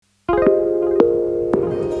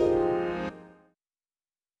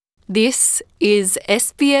This is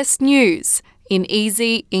SBS News in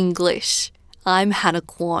Easy English. I'm Hannah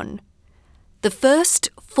Kwan. The first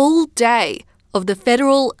full day of the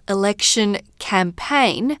federal election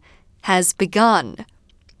campaign has begun.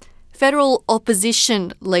 Federal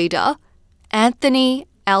opposition leader Anthony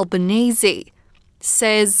Albanese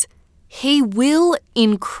says he will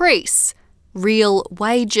increase real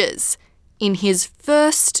wages in his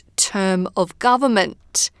first term of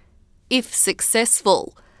government, if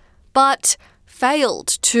successful, but failed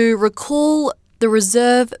to recall the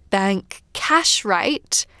Reserve Bank cash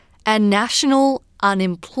rate and national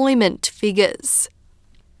unemployment figures.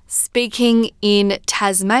 Speaking in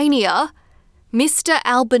Tasmania, Mr.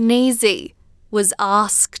 Albanese was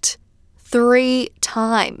asked 3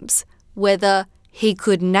 times whether he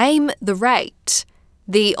could name the rate.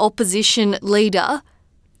 The opposition leader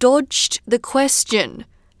dodged the question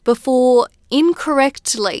before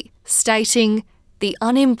incorrectly stating the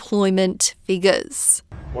unemployment figures.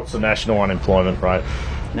 What's the national unemployment rate?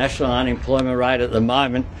 National unemployment rate at the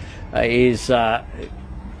moment is, I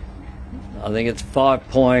think it's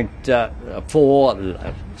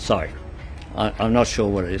 5.4. Sorry, I'm not sure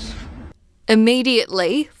what it is.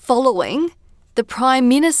 Immediately following, the Prime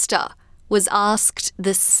Minister was asked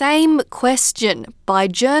the same question by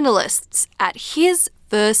journalists at his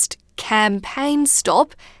first campaign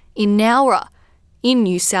stop in Nowra, in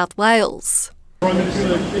New South Wales. Prime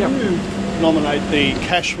Minister, can you nominate the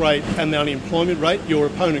cash rate and the unemployment rate? Your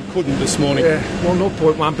opponent couldn't this morning. Yeah, well,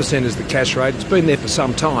 0.1% is the cash rate. It's been there for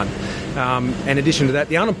some time. In addition to that,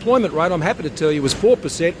 the unemployment rate, I'm happy to tell you, was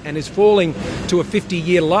 4% and is falling to a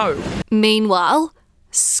 50-year low. Meanwhile,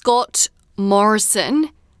 Scott Morrison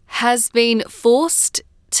has been forced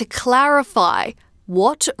to clarify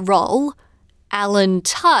what role Alan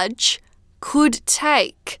Tudge could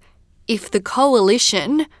take if the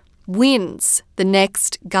coalition wins the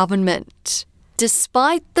next government.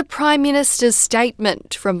 Despite the Prime Minister's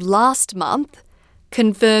statement from last month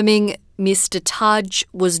confirming Mr. Tudge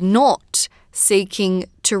was not seeking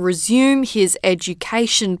to resume his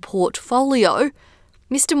education portfolio,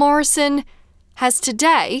 Mr. Morrison has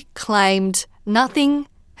today claimed nothing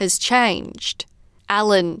has changed.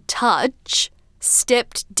 Alan Tudge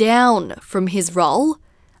stepped down from his role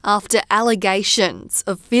after allegations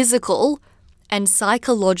of physical and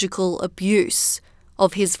psychological abuse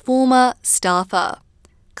of his former staffer,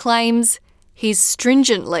 claims he's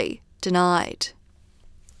stringently denied.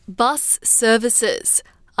 Bus services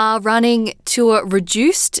are running to a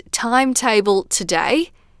reduced timetable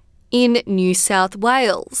today in New South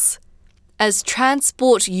Wales as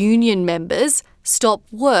Transport Union members stop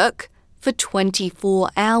work for 24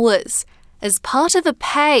 hours as part of a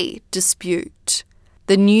pay dispute.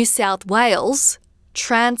 The New South Wales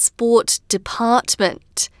Transport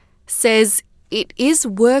Department says it is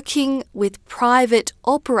working with private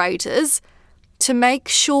operators to make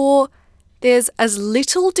sure there's as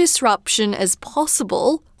little disruption as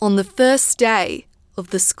possible on the first day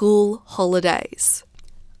of the school holidays.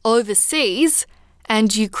 Overseas,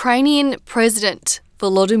 and Ukrainian President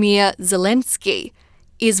Volodymyr Zelensky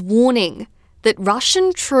is warning that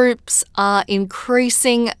Russian troops are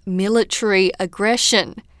increasing military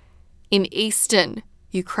aggression in eastern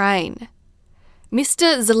Ukraine.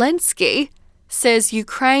 Mr. Zelensky says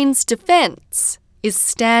Ukraine's defence is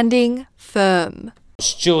standing firm.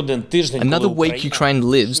 Another week Ukraine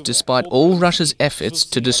lives despite all Russia's efforts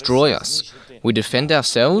to destroy us. We defend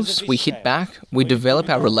ourselves, we hit back, we develop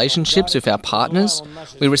our relationships with our partners,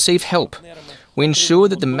 we receive help. We ensure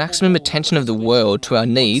that the maximum attention of the world to our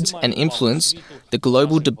needs and influence the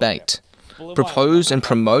global debate, propose and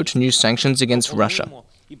promote new sanctions against Russia.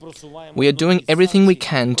 We are doing everything we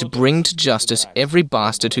can to bring to justice every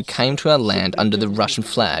bastard who came to our land under the Russian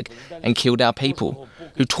flag and killed our people,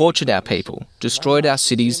 who tortured our people, destroyed our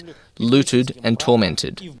cities, looted and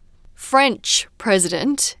tormented. French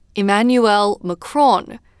President Emmanuel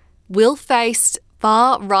Macron will face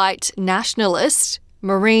far-right nationalist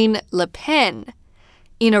Marine Le Pen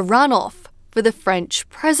in a runoff for the French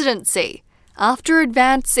presidency after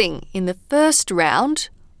advancing in the first round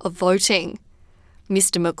of voting.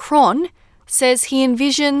 Mr. Macron says he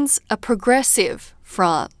envisions a progressive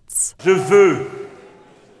France.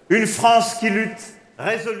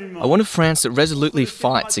 I want a France that resolutely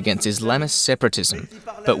fights against Islamist separatism,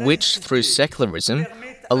 but which, through secularism,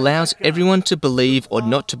 allows everyone to believe or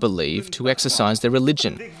not to believe to exercise their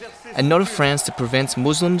religion, and not a France that prevents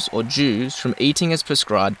Muslims or Jews from eating as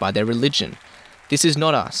prescribed by their religion. This is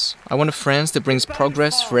not us. I want a France that brings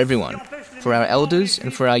progress for everyone, for our elders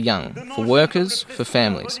and for our young, for workers, for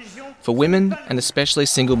families, for women and especially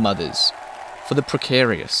single mothers, for the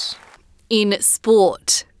precarious. In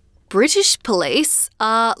sport, British police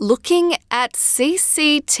are looking at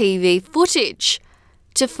CCTV footage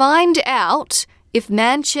to find out if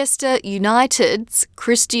Manchester United's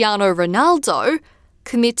Cristiano Ronaldo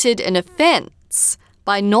committed an offence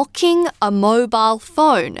by knocking a mobile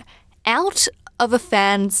phone out of a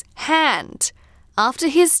fan's hand after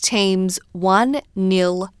his team's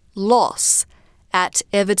 1-0 loss at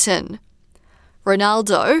Everton.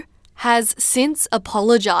 Ronaldo has since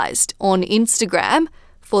apologised on Instagram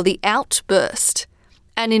for the outburst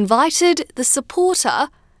and invited the supporter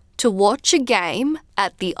to watch a game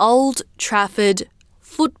at the Old Trafford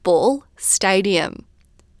Football Stadium.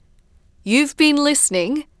 You've been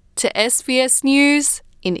listening to SBS News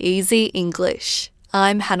in Easy English.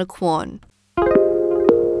 I'm Hannah Kwan.